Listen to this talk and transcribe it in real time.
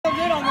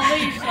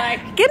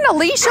Getting a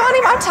leash on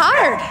him? I'm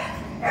tired.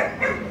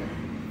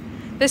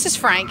 This is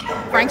Frank.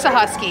 Frank's a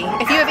husky.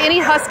 If you have any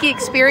husky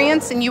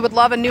experience and you would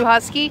love a new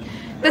husky,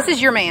 this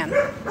is your man.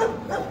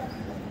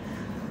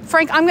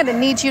 Frank, I'm gonna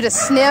need you to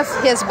sniff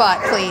his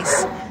butt,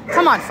 please.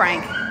 Come on,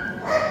 Frank.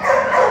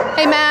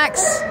 Hey,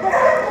 Max.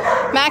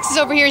 Max is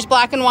over here, he's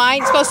black and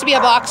white. He's supposed to be a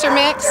boxer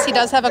mix. He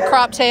does have a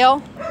cropped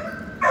tail.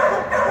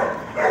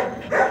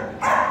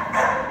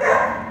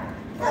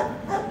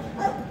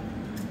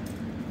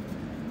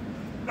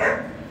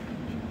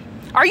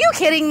 Are you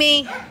kidding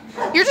me?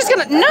 You're just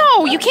gonna,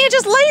 no, you can't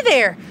just lay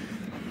there.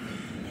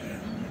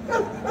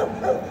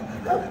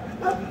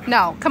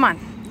 No, come on,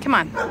 come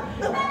on.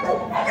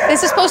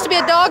 This is supposed to be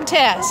a dog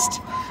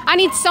test. I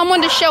need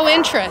someone to show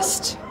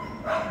interest.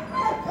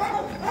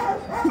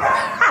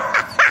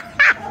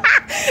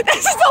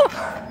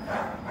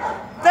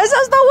 This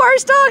is the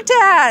worst dog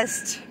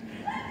test.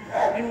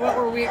 And what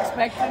were we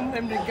expecting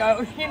them to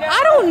go, you know?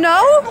 I don't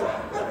know.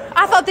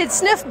 I thought they'd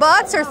sniff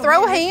butts or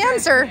throw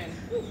hands or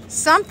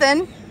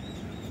something.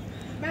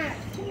 Matt,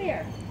 come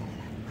here.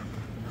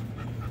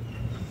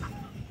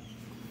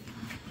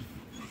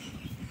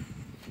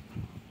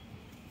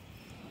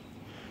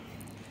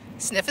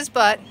 Sniff his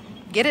butt.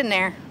 Get in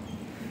there.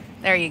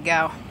 There you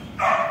go.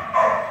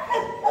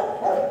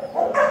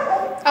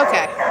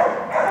 Okay.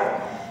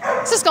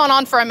 This has gone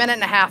on for a minute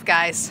and a half,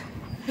 guys.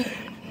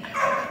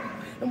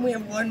 And we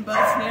have one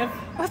butt sniff.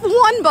 With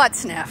one butt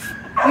sniff.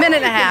 A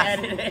minute and a half.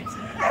 Edit it.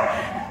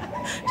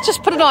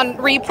 Just put it on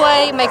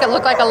replay, make it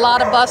look like a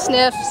lot of butt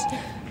sniffs.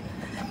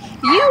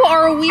 You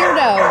are a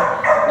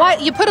weirdo. Why?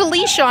 You put a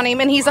leash on him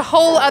and he's a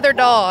whole other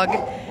dog.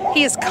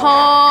 He is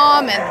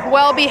calm and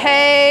well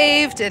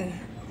behaved and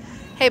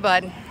hey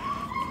bud,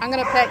 I'm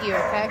gonna pet you,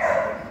 okay?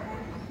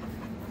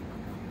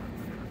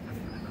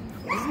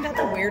 Isn't that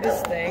the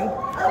weirdest thing?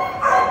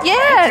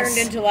 Yes.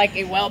 Turned into like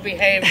a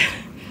well-behaved.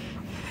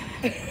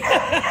 I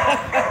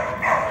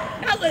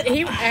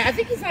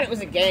think he thought it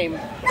was a game.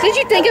 Did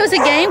you think it was a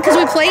game? Because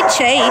we played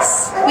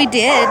Chase. We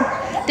did.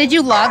 Did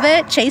you love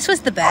it? Chase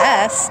was the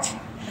best.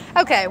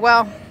 Okay,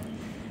 well,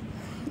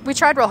 we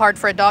tried real hard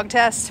for a dog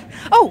test.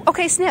 Oh,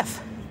 okay,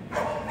 sniff.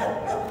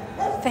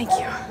 Thank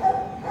you.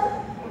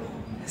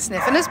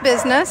 Sniffing his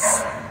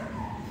business.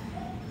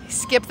 He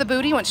skipped the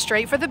booty, went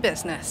straight for the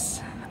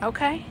business.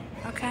 Okay,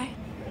 okay.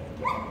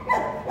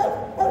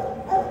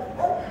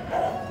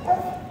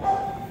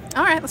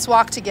 All right, let's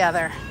walk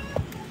together.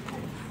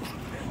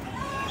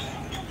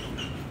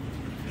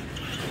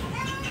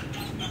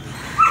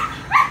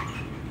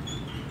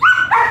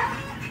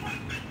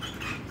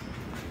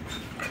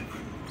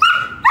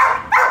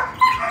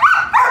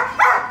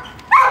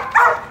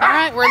 All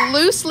right, we're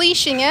loose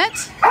leashing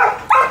it.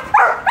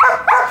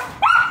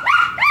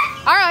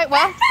 All right,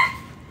 well,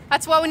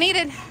 that's what we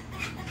needed.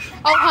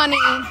 Oh, honey,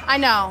 I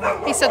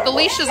know. He said, the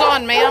leash is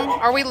on, ma'am.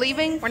 Are we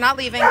leaving? We're not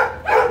leaving. All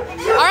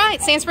right,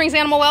 Sand Springs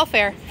Animal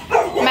Welfare.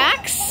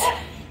 Max,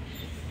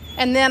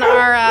 and then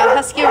our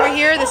husky over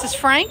here, this is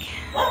Frank.